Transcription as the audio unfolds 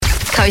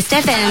Coast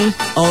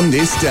FM. On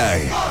this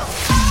day.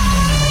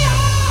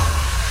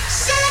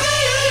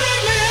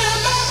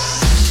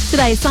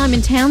 Today,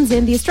 Simon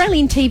Townsend, the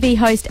Australian TV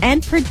host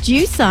and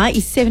producer,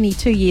 is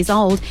 72 years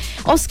old.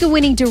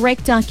 Oscar-winning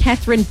director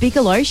Catherine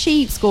Bigelow,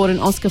 she scored an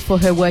Oscar for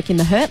her work in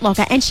The Hurt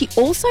Locker, and she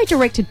also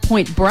directed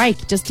Point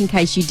Break, just in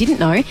case you didn't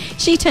know.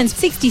 She turns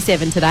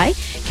 67 today.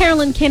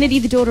 Carolyn Kennedy,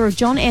 the daughter of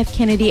John F.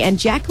 Kennedy and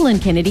Jacqueline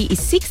Kennedy, is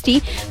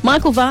 60.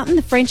 Michael Vartan,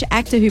 the French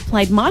actor who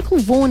played Michael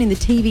Vaughan in the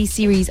TV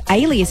series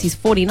Alias, is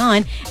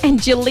 49. And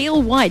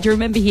Jaleel White, do you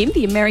remember him?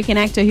 The American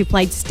actor who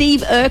played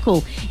Steve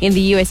Urkel in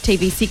the US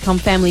TV sitcom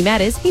Family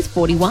Matters. He's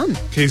 41.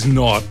 He's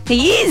not.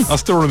 He is. I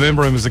still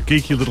remember him as a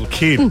geeky little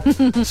kid.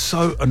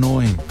 So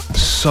annoying.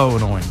 So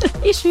annoying.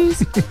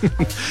 Issues.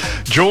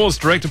 Jaws,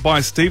 directed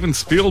by Steven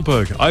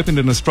Spielberg, opened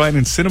in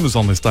Australian cinemas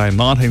on this day in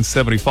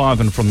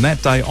 1975, and from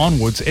that day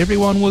onwards,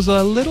 everyone was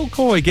a little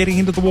coy getting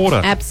into the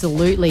water.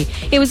 Absolutely.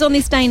 It was on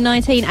this day in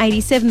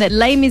 1987 that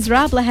Les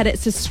Miserables had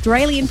its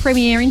Australian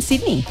premiere in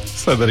Sydney.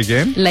 Say that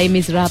again. Les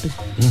Miserables.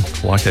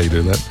 I like how you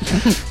do that.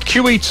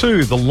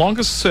 QE2, the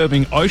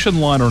longest-serving ocean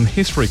liner in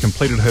history,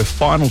 completed her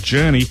final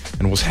journey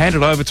and was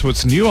handed over to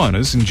its new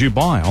owners in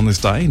Dubai on this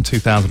day in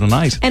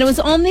 2008. And it was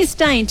on this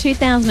day in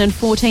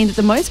 2014 that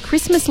the most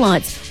Christmas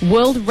lights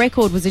world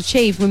record was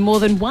achieved, when more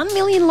than 1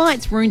 million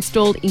lights were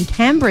installed in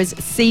Canberra's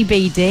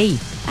CBD.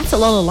 That's a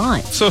lot of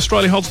lights. So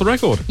Australia holds the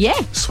record? Yeah.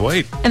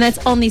 Sweet. And that's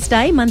on this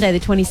day, Monday the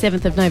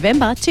 27th of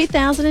November,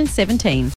 2017.